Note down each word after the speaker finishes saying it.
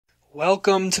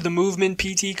Welcome to the Movement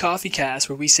PT Coffee Cast,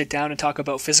 where we sit down and talk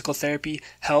about physical therapy,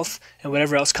 health, and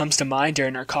whatever else comes to mind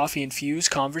during our coffee-infused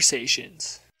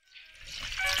conversations.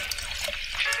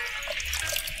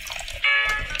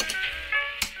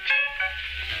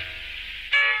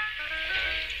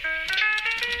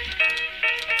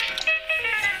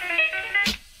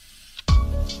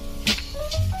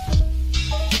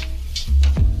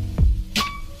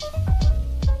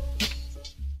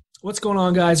 What's going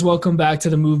on, guys? Welcome back to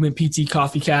the Movement PT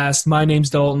Coffee Cast. My name's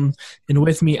Dalton, and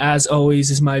with me, as always,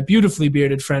 is my beautifully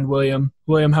bearded friend, William.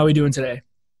 William, how are we doing today?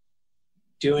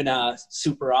 Doing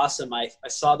super awesome. I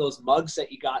saw those mugs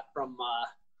that you got from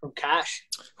Cash.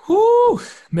 Whoo,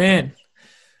 man.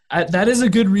 That is a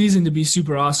good reason to be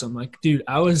super awesome. Like, dude,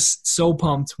 I was so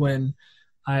pumped when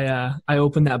I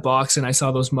opened that box and I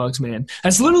saw those mugs, man.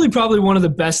 That's literally probably one of the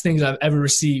best things I've ever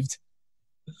received.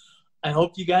 I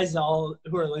hope you guys all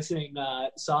who are listening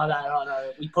saw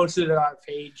that we posted it on our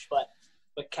page, but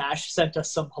Cash sent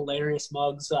us some hilarious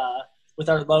mugs with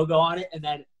our logo on it, and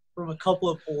then from a couple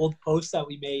of old posts that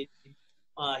we made,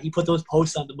 he put those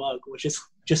posts on the mug, which is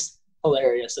just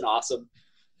hilarious and awesome.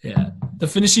 Yeah, the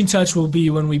finishing touch will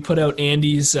be when we put out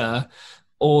Andy's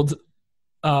old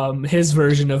his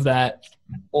version of that.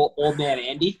 Old man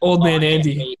Andy.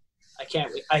 Andy. I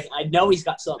can't wait. I know he's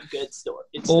got something good stored.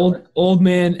 Old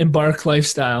man embark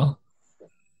lifestyle.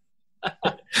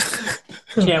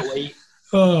 Can't wait.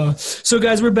 So,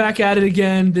 guys, we're back at it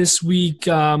again this week,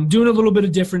 doing a little bit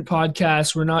of different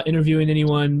podcast. We're not interviewing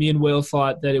anyone. Me and Will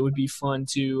thought that it would be fun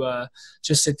to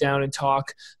just sit down and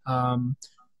talk.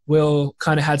 Will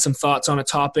kind of had some thoughts on a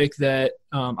topic that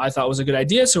I thought was a good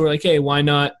idea. So we're like, hey, why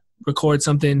not record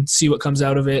something, see what comes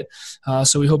out of it.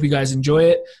 So we hope you guys enjoy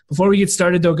it. Before we get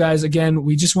started, though, guys, again,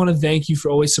 we just want to thank you for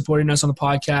always supporting us on the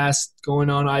podcast, going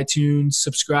on iTunes,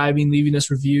 subscribing, leaving us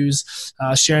reviews,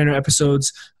 sharing our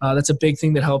episodes. That's a big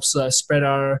thing that helps spread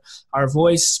our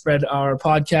voice, spread our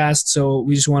podcast. So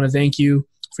we just want to thank you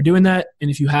for doing that.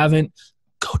 And if you haven't,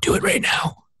 go do it right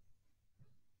now.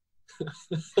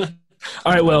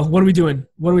 All right, Will, what are we doing?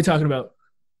 What are we talking about?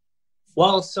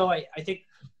 Well, so I think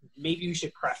maybe we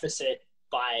should preface it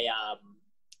by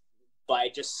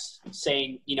just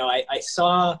saying, I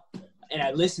saw and I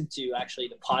listened to actually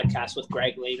the podcast with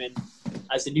Greg Lehman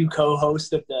as the new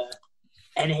co-host of the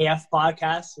NAF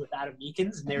podcast with Adam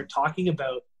Meakins, and they were talking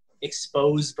about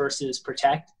expose versus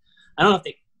protect. I don't know if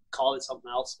they call it something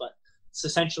else, but it's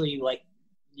essentially like,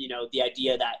 the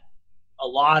idea that a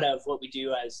lot of what we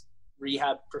do as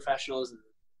rehab professionals and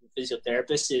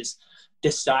physiotherapists is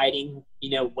deciding,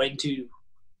 when to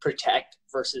protect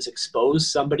versus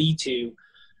expose somebody to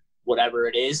whatever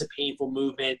it is, a painful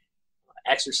movement,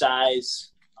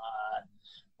 exercise,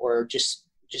 or just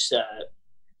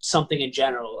something in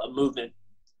general, a movement.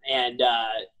 And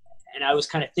I was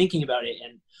kind of thinking about it,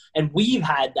 and we've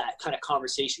had that kind of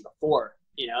conversation before,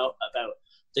 about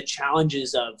the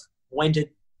challenges of when to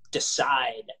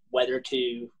decide whether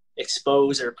to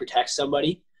expose or protect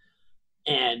somebody.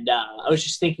 And I was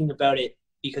just thinking about it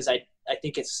because I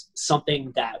think it's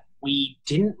something that we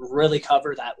didn't really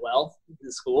cover that well in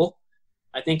school.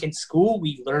 I think in school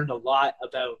we learned a lot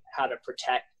about how to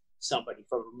protect somebody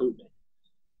from a movement.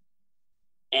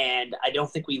 And I don't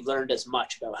think we learned as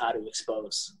much about how to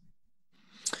expose.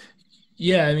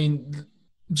 Yeah, I mean,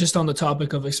 just on the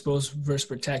topic of expose versus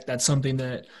protect, that's something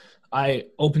that I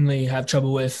openly have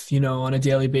trouble with, on a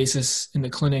daily basis in the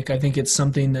clinic. I think it's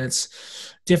something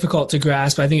that's difficult to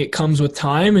grasp. I think it comes with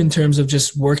time in terms of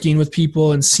just working with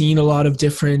people and seeing a lot of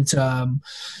different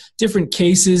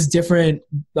cases, different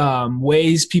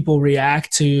ways people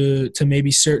react to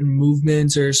maybe certain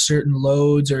movements or certain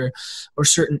loads or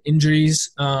certain injuries.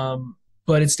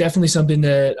 But it's definitely something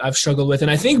that I've struggled with.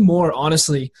 And I think more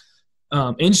honestly,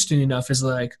 interesting enough is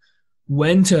like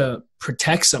when to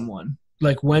protect someone.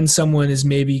 Like when someone is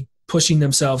maybe pushing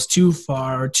themselves too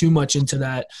far or too much into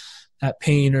that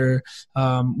pain, or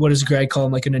what does Greg call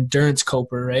them, like an endurance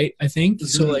coper, right? I think. Mm-hmm.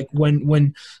 So like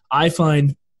when I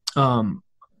find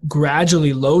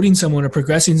gradually loading someone or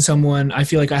progressing someone, I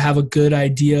feel like I have a good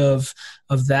idea of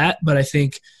that. But I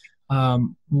think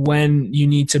when you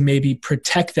need to maybe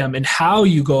protect them and how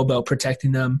you go about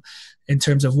protecting them in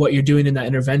terms of what you're doing in that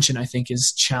intervention, I think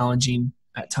is challenging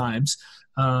at times.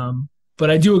 But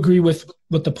I do agree with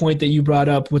the point that you brought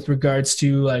up with regards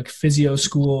to like physio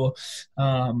school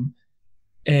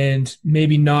and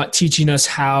maybe not teaching us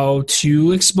how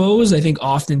to expose. I think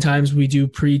oftentimes we do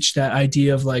preach that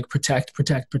idea of like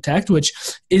protect, which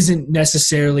isn't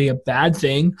necessarily a bad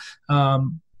thing.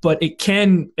 But it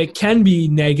can be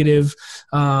negative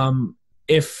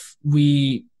if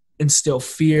we instill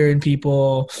fear in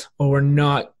people, or we're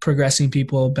not progressing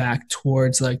people back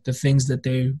towards like the things that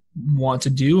they want to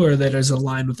do or that is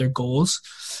aligned with their goals.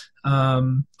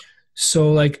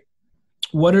 So like,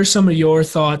 what are some of your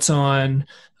thoughts on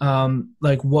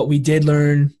like what we did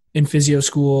learn in physio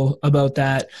school about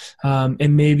that,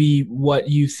 and maybe what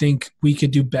you think we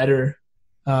could do better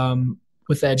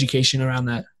with the education around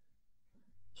that?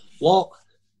 Well,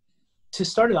 to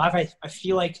start it off, I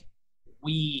feel like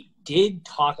we did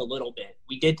talk a little bit.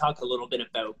 We did talk a little bit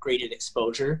about graded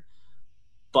exposure,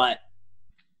 but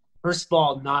first of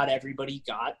all, not everybody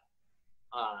got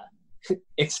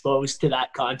exposed to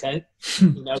that content,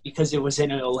 because it was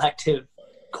in an elective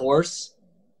course,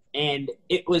 and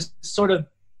it was sort of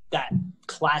that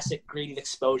classic graded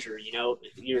exposure.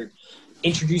 You're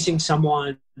introducing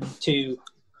someone to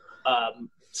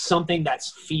something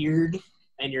that's feared,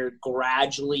 and you're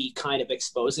gradually kind of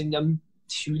exposing them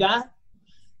to that.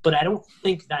 But I don't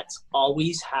think that's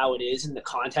always how it is in the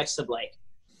context of like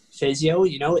physio.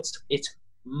 It's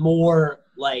more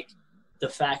like the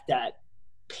fact that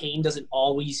pain doesn't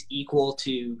always equal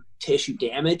to tissue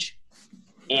damage,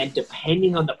 and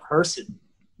depending on the person,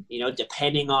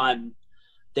 depending on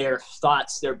their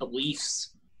thoughts, their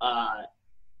beliefs,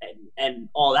 and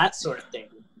all that sort of thing,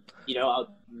 a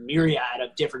myriad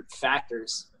of different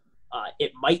factors,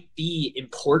 it might be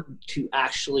important to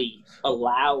actually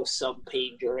allow some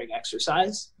pain during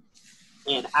exercise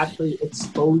and actually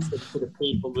expose them to the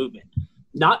painful movement.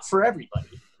 Not for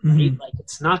everybody, right? Like,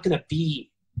 it's not going to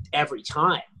be every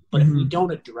time, but if we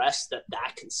don't address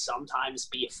that can sometimes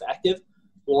be effective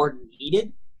or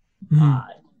needed,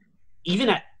 even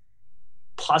at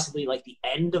possibly like the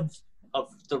end of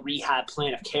the rehab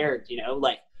plan of care,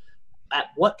 like at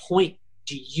what point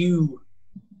do you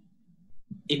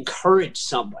encourage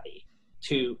somebody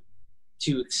to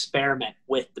experiment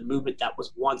with the movement that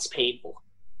was once painful?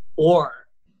 Or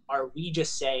are we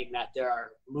just saying that there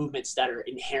are movements that are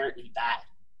inherently bad?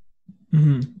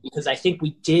 Because I think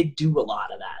we did do a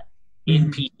lot of that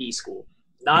in PT school.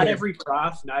 Not every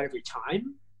prof, not every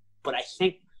time, but I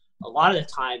think a lot of the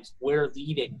times we're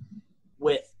leading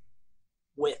with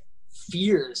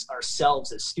fears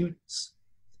ourselves as students,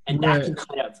 and that can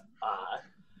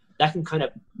kind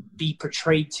of be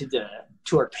portrayed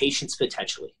to our patients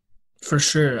potentially. For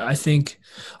sure. I think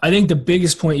the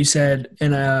biggest point you said,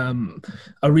 and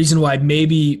a reason why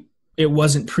maybe it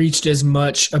wasn't preached as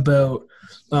much about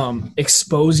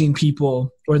exposing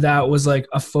people, or that was like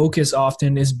a focus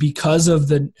often, is because of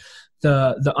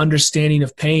the understanding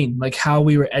of pain, like how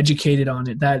we were educated on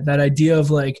it. That idea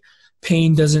of like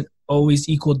pain doesn't always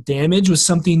equal damage was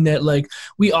something that like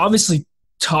we obviously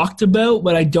talked about,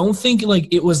 but I don't think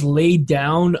like it was laid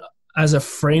down as a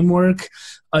framework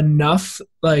enough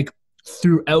like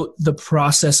throughout the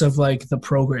process of like the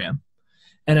program.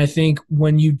 And I think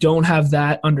when you don't have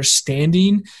that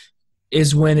understanding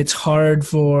is when it's hard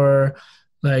for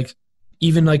like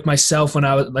even like myself when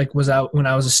I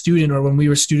was a student, or when we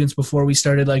were students before we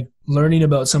started like learning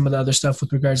about some of the other stuff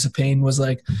with regards to pain, was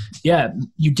like, yeah,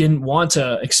 you didn't want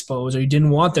to expose, or you didn't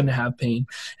want them to have pain.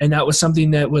 And that was something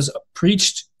that was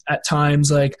preached at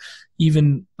times, like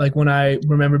even like when I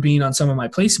remember being on some of my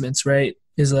placements, right,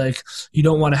 is like, you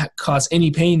don't want to cause any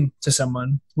pain to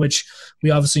someone, which we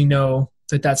obviously know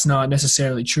that that's not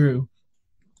necessarily true.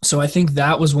 So I think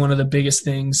that was one of the biggest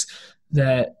things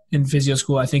that in physio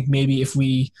school, I think maybe if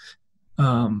we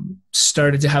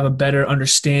started to have a better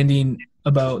understanding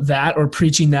about that, or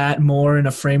preaching that more in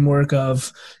a framework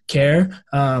of care,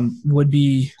 would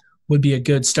be a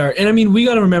good start. And I mean, we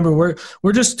got to remember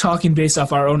we're just talking based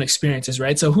off our own experiences,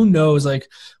 right? So who knows like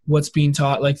what's being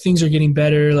taught, like things are getting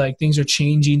better, like things are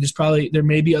changing. There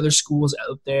may be other schools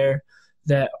out there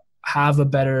that have a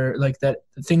better, like that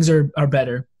things are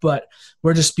better, but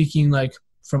we're just speaking like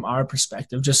from our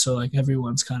perspective, just so like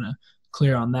everyone's kind of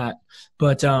clear on that.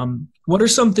 But what are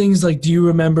some things like, do you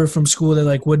remember from school that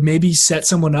like would maybe set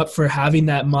someone up for having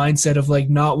that mindset of like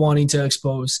not wanting to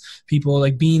expose people,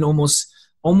 like being almost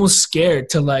scared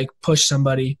to like push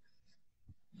somebody?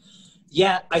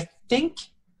 Yeah, I think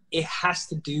it has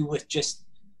to do with just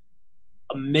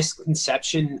a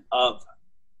misconception of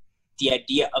the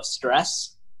idea of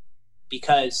stress,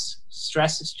 because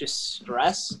stress is just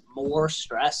stress. More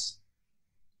stress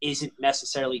isn't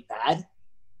necessarily bad.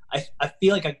 I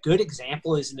feel like a good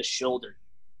example is in the shoulder,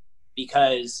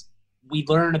 because we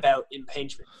learn about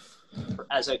impingement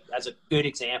as a good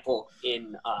example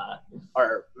in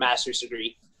our master's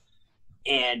degree.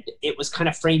 And it was kind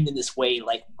of framed in this way,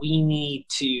 like we need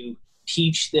to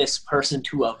teach this person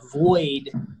to avoid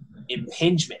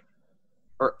impingement,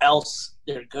 or else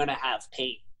they're going to have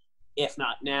pain. If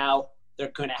not now,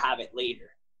 they're going to have it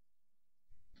later.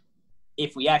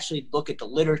 if we actually look at the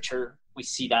literature, we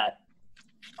see that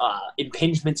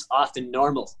impingement's often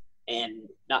normal and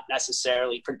not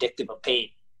necessarily predictive of pain.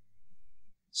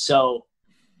 So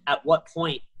at what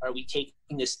point are we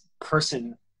taking this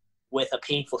person with a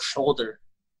painful shoulder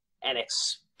and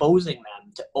exposing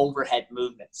them to overhead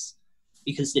movements?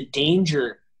 Because the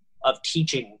danger of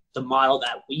teaching the model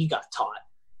that we got taught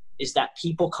is that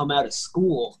people come out of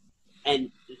school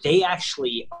and they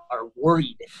actually are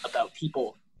worried about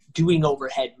people doing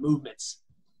overhead movements,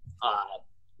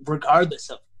 regardless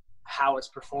of how it's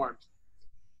performed.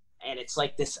 And it's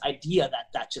like this idea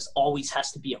that just always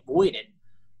has to be avoided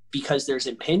because there's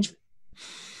impingement.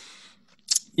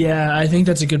 Yeah, I think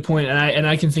that's a good point. And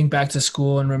I can think back to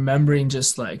school and remembering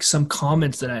just like some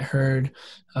comments that I heard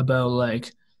about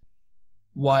like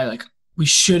why like we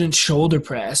shouldn't shoulder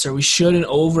press or we shouldn't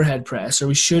overhead press or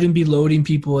we shouldn't be loading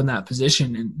people in that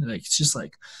position. And like it's just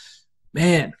like,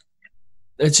 man,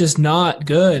 it's just not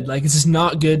good. Like it's just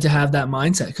not good to have that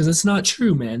mindset because it's not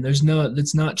true, man. It's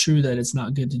not true that it's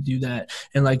not good to do that.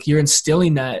 And like you're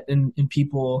instilling that in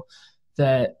people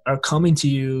that are coming to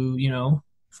you, you know,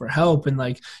 for help. And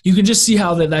like you can just see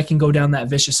how that can go down that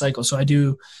vicious cycle. So I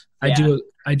do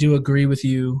agree with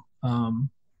you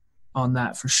on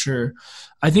that for sure.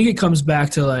 I think it comes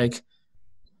back to like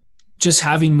just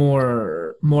having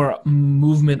more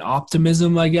movement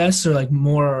optimism, I guess, or like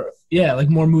more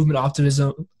movement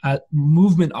optimism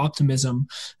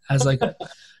as like,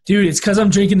 dude, it's because I'm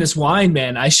drinking this wine,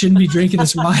 man. I shouldn't be drinking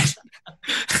this wine.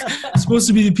 It's supposed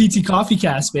to be the PT Coffee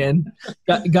Cast, man.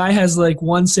 Guy has like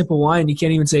one sip of wine. He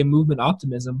can't even say movement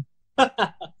optimism. No,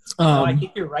 I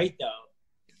think you're right though.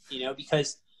 You know,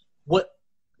 because what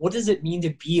does it mean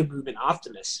to be a movement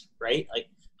optimist, right? Like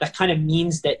that kind of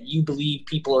means that you believe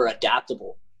people are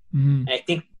adaptable. Mm-hmm. And I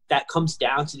think that comes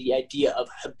down to the idea of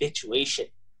habituation,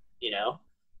 you know?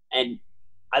 And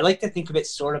I like to think of it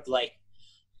sort of like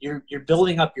you're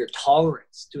building up your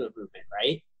tolerance to a movement,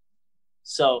 right?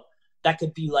 So that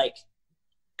could be like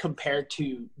compared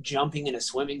to jumping in a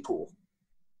swimming pool.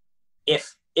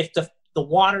 If the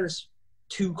water's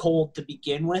too cold to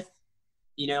begin with,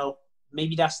 you know,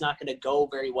 maybe that's not going to go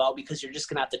very well because you're just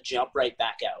going to have to jump right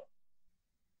back out.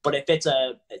 But if it's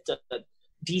a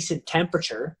decent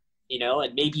temperature, you know,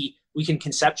 and maybe we can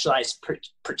conceptualize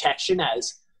protection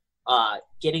as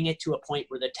getting it to a point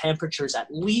where the temperature is at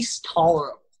least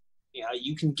tolerable. You know,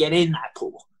 you can get in that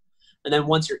pool. And then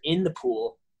once you're in the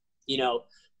pool, you know,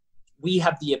 we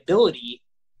have the ability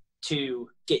to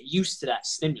get used to that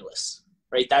stimulus,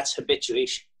 right? That's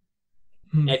habituation.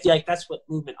 And I feel like that's what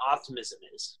movement optimism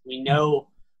is. We know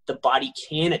the body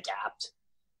can adapt.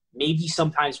 Maybe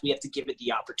sometimes we have to give it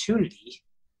the opportunity.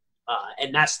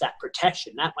 And that's that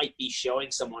protection. That might be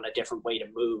showing someone a different way to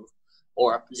move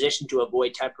or a position to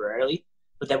avoid temporarily.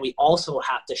 But then we also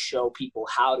have to show people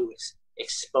how to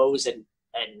expose and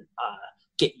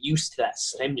get used to that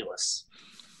stimulus.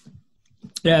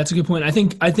 Yeah, that's a good point. I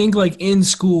think like in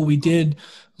school we did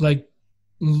like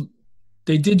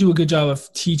they did do a good job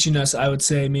of teaching us, I would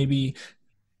say, maybe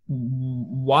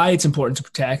why it's important to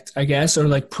protect, I guess, or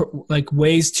like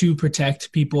ways to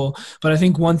protect people. But I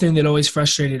think one thing that always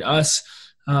frustrated us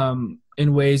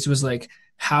in ways was like,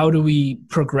 how do we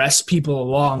progress people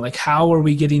along? Like, how are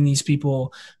we getting these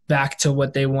people back to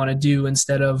what they want to do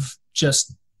instead of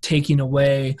just taking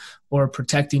away or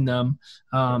protecting them?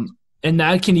 And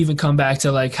that can even come back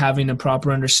to like having a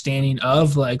proper understanding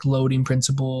of like loading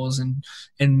principles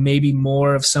and maybe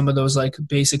more of some of those like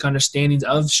basic understandings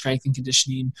of strength and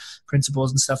conditioning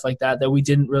principles and stuff like that we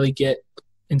didn't really get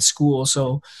in school.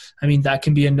 So, I mean, that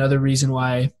can be another reason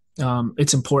why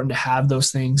it's important to have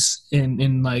those things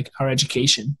in like our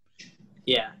education.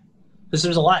 Yeah, because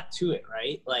there's a lot to it,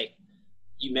 right? Like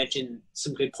you mentioned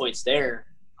some good points there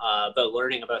about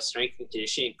learning about strength and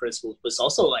conditioning principles, but it's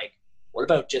also like, what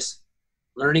about just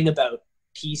learning about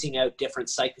teasing out different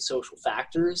psychosocial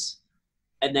factors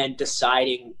and then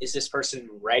deciding, is this person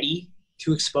ready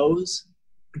to expose?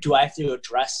 Do I have to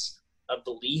address a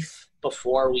belief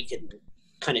before we can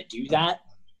kind of do that?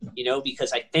 You know,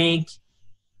 because I think,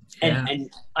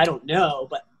 and I don't know,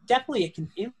 but definitely it can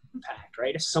impact,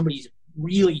 right? If somebody's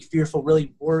really fearful,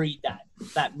 really worried that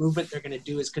that movement they're going to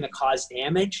do is going to cause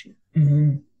damage,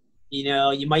 mm-hmm. You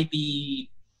know, you might be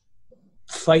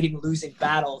fighting a losing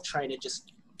battle trying to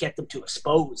just get them to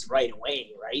expose right away,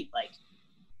 right? Like,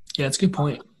 yeah, that's a good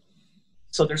point.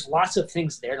 So there's lots of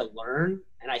things there to learn,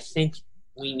 and I think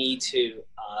we need to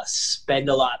spend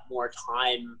a lot more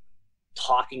time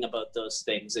talking about those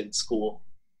things in school.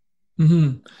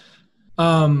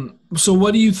 Mm-hmm. So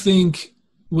what do you think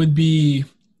would be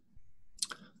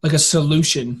like a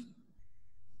solution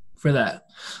for that.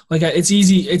 Like it's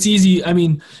easy. I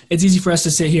mean, it's easy for us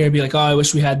to sit here and be like, oh, I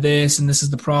wish we had this and this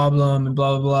is the problem and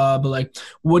blah, blah, blah. But like,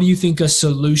 what do you think a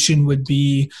solution would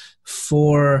be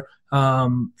for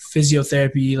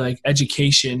physiotherapy, like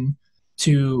education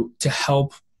to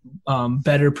help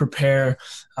better prepare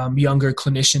younger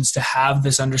clinicians to have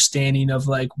this understanding of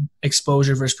like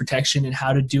exposure versus protection and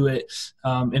how to do it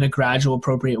in a gradual,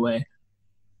 appropriate way?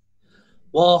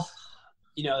 Well,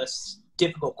 it's a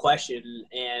difficult question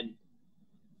and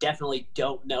definitely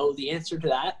don't know the answer to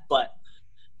that, but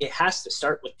it has to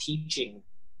start with teaching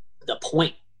the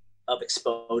point of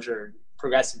exposure,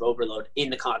 progressive overload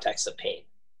in the context of pain.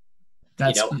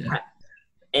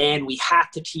 And we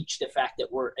have to teach the fact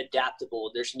that we're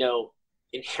adaptable. There's no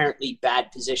inherently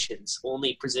bad positions,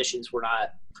 only positions we're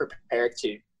not prepared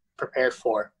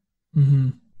for. Mm-hmm.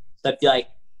 So I feel like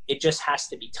it just has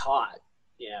to be taught.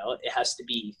 It has to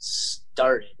be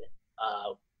started.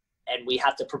 And we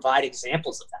have to provide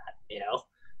examples of that,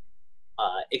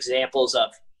 examples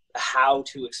of how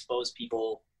to expose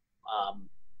people.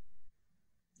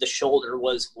 The shoulder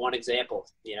was one example.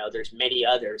 There's many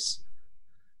others.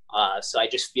 So I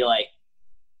just feel like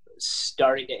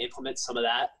starting to implement some of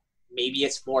that. Maybe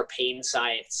it's more pain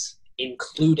science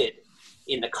included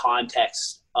in the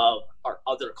context of our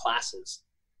other classes.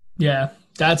 Yeah,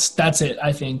 that's it.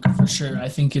 I think for sure. I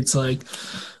think it's like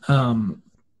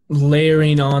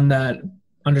layering on that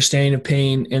understanding of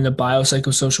pain in the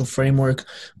biopsychosocial framework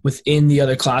within the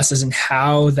other classes and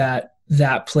how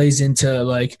that plays into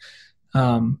like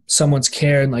someone's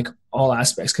care in like all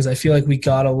aspects. Cause I feel like we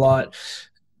got a lot,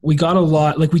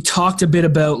 like we talked a bit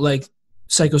about like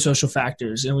psychosocial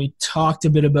factors and we talked a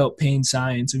bit about pain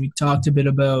science and we talked a bit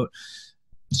about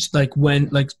like when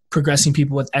like progressing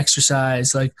people with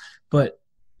exercise, like, but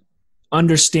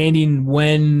understanding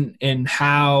when and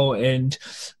how and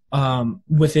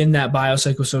within that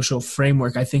biopsychosocial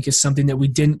framework, I think is something that we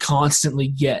didn't constantly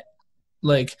get.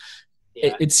 Like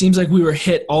it seems like we were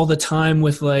hit all the time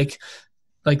with like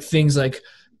things like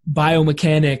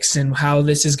biomechanics and how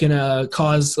this is going to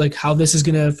cause, like how this is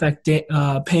going to affect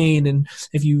pain. And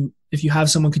if you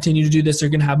have someone continue to do this, they're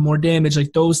going to have more damage.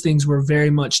 Like those things were very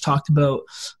much talked about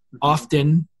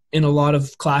often in a lot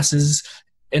of classes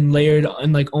and layered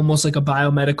in like almost like a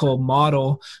biomedical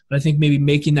model. But I think maybe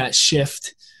making that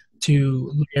shift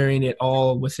to layering it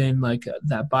all within like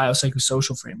that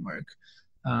biopsychosocial framework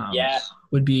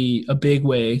would be a big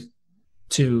way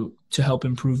to help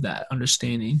improve that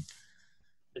understanding.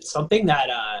 It's something that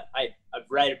I've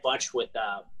read a bunch with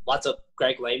lots of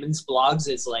Greg Lehman's blogs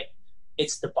is like,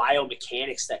 it's the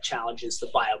biomechanics that challenges the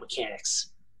biomechanics.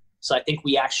 So I think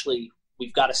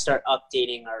we've got to start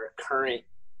updating our current,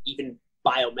 even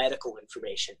biomedical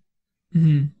information.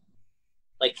 Mm-hmm.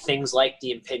 Like things like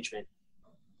the impingement.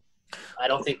 I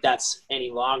don't think that's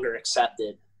any longer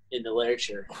accepted in the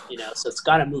literature, so it's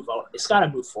got to move on. It's got to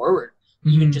move forward,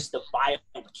 even just the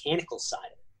biomechanical side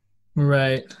of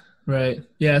it. Right.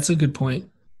 Yeah, that's a good point.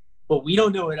 But we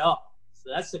don't know it all.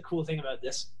 So that's the cool thing about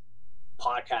this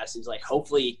podcast is like,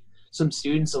 hopefully some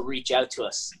students will reach out to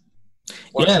us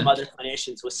or some other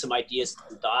clinicians with some ideas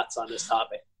and thoughts on this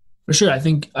topic. For sure. I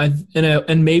think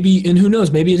and maybe, and who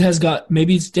knows, maybe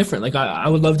it's different. Like I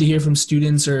would love to hear from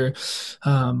students or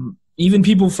even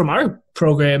people from our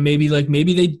program, maybe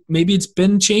it's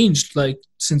been changed like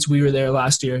since we were there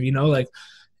last year, like,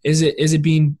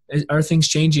 are things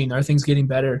changing? Are things getting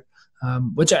better?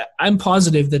 Which I'm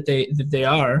positive that they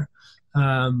are.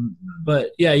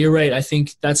 But yeah, you're right. I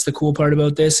think that's the cool part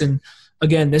about this. And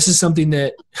again, this is something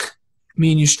that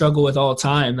me and you struggle with all the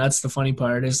time. That's the funny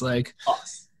part is like,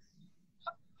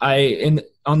 on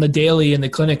the daily in the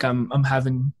clinic, I'm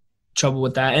having trouble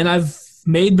with that. And I've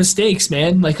made mistakes,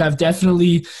 man. Like I've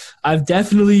definitely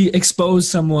exposed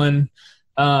someone,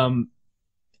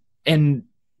 and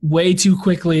way too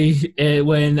quickly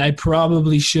when I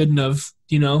probably shouldn't have,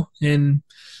 and,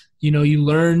 you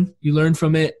learn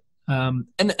from it. And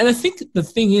I think the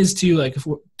thing is too, like if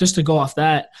we're just to go off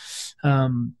that,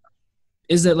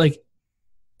 is that like,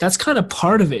 that's kind of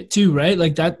part of it too, right?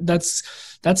 Like that's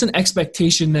an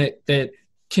expectation that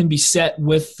can be set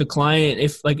with the client.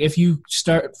 If you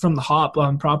start from the hop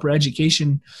on proper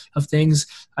education of things,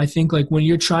 I think like when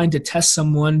you're trying to test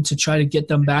someone to try to get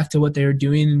them back to what they were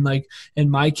doing, and like in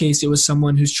my case, it was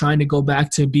someone who's trying to go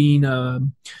back to being a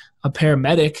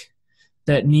paramedic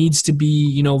that needs to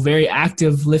be, very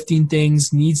active, lifting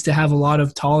things, needs to have a lot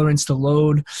of tolerance to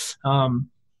load.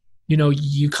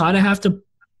 You kind of have to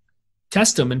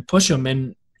test them and push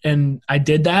them. And I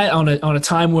did that on a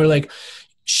time where like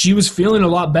she was feeling a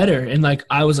lot better. And like,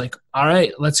 I was like, all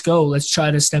right, let's go. Let's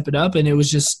try to step it up. And it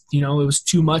was just, it was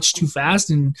too much, too fast.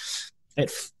 And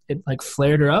it it like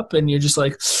flared her up, and you're just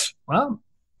like, well,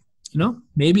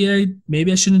 maybe I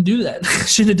shouldn't do that. I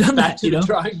shouldn't have done that,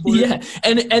 Yeah.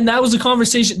 And that was a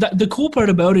conversation. The cool part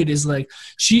about it is like,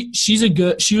 she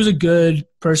was a good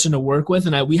person to work with,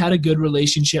 and we had a good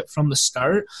relationship from the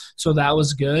start. So that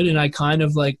was good. And I kind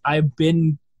of like, I've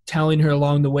been telling her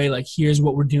along the way, like, here's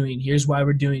what we're doing. Here's why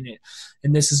we're doing it.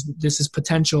 And this is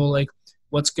potential, like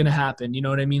what's going to happen. You know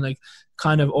what I mean? Like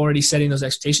kind of already setting those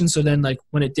expectations. So then like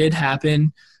when it did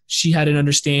happen, she had an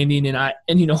understanding, and I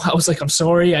was like, I'm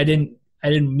sorry. I didn't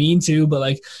mean to, but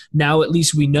like now at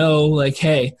least we know, like,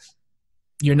 hey,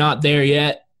 you're not there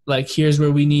yet. Like, here's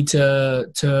where we need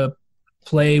to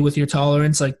play with your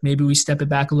tolerance. Like maybe we step it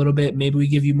back a little bit. Maybe we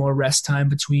give you more rest time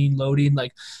between loading,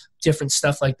 like different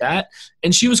stuff like that.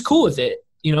 And she was cool with it,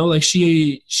 like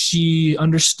she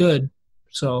understood.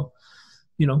 So,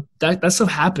 that stuff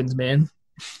happens, man.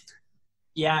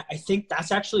 Yeah, I think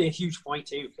that's actually a huge point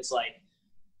too, because like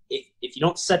if you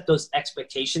don't set those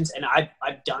expectations, and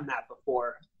I've done that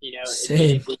before,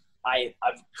 Same. I've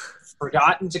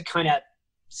forgotten to kind of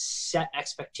set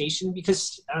expectation,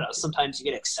 because I don't know, sometimes you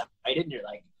get excited and you're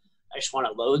like, I just want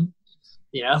to load,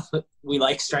 we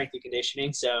like strength and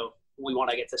conditioning, so we want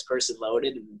to get this person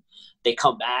loaded, and they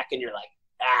come back and you're like,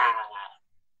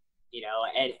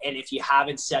 and if you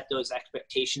haven't set those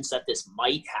expectations that this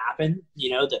might happen,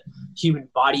 the human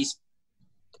body's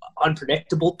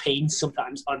unpredictable, pain's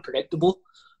sometimes unpredictable,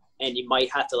 and you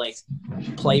might have to like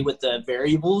play with the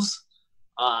variables,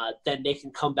 then they can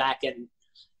come back and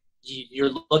you're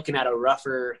looking at a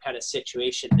rougher kind of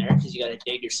situation there, because you got to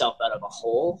dig yourself out of a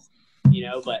hole,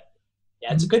 but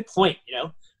yeah, it's a good point.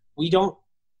 We don't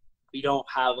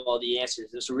have all the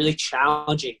answers. It's a really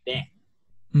challenging thing,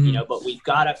 but we've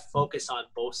got to focus on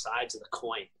both sides of the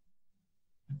coin.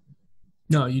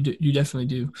 No, you do. You definitely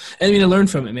do. And I mean, I learned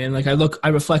from it, man. Like I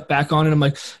reflect back on it. I'm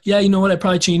like, yeah, you know what? I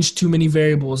probably changed too many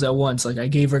variables at once. Like I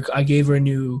gave her a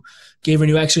new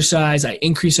exercise. I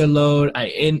increased her load.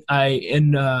 I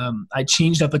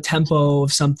changed up a tempo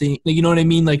of something. Like, you know what I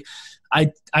mean? Like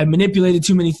I manipulated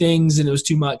too many things, and it was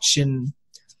too much. And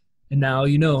now,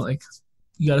 like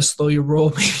you got to slow your roll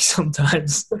maybe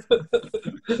sometimes.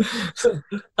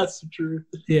 That's the truth.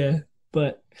 Yeah.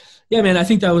 But yeah, man, I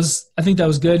think that was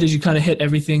good. Did you kind of hit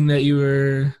everything that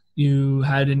you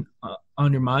had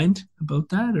on your mind about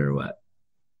that, or what?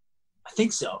 I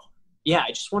think so. Yeah,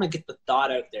 I just want to get the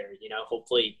thought out there,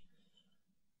 hopefully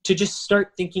to just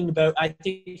start thinking about. I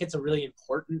think it's a really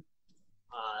important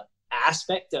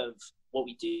aspect of what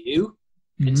we do,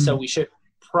 and so we should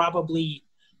probably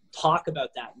talk about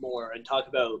that more, and talk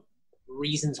about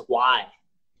reasons why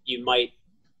you might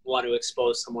want to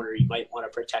expose someone, or you might want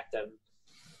to protect them.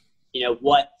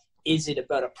 What is it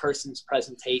about a person's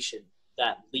presentation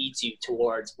that leads you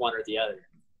towards one or the other?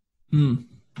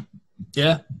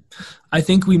 Yeah. I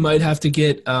think we might have to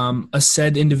get a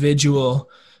said individual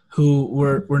who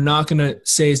we're not going to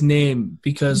say his name,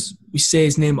 because we say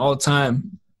his name all the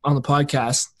time on the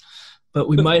podcast, but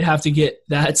we might have to get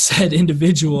that said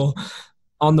individual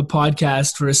on the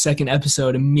podcast for a second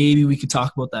episode, and maybe we could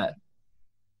talk about that.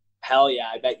 Hell yeah.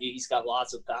 I bet you he's got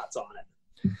lots of thoughts on it.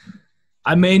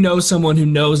 I may know someone who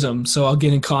knows him, so I'll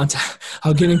get in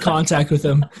contact with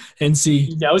him and see.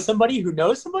 You know somebody who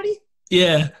knows somebody?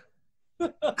 Yeah.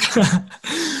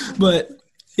 But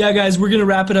yeah, guys, we're going to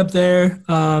wrap it up there.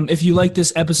 If you like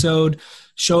this episode,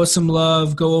 show us some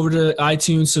love. Go over to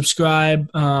iTunes,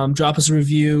 subscribe, drop us a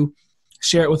review,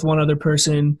 share it with one other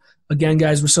person. Again,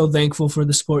 guys, we're so thankful for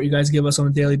the support you guys give us on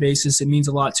a daily basis. It means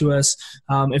a lot to us.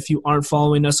 If you aren't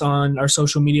following us on our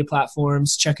social media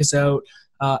platforms, check us out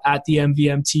at the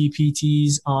MVMT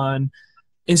PTs on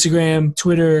Instagram,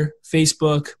 Twitter,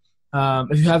 Facebook.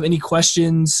 If you have any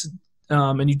questions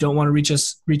and you don't want to reach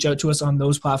out to us on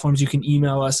those platforms, you can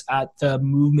email us at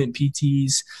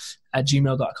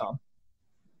themovementpts@gmail.com.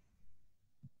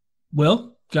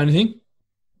 Will, got anything?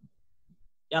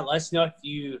 Yeah, let us know if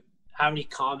you have any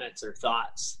comments or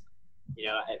thoughts.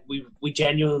 We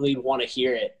genuinely want to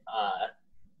hear it,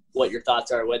 what your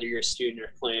thoughts are, whether you're a student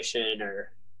or clinician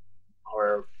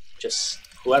or just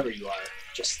whoever you are.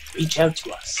 Just reach out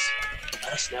to us.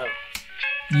 Let us know.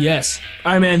 Yes.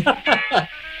 All right, man. A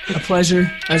pleasure,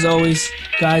 as always.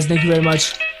 Guys, thank you very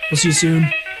much. We'll see you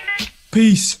soon.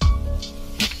 Peace.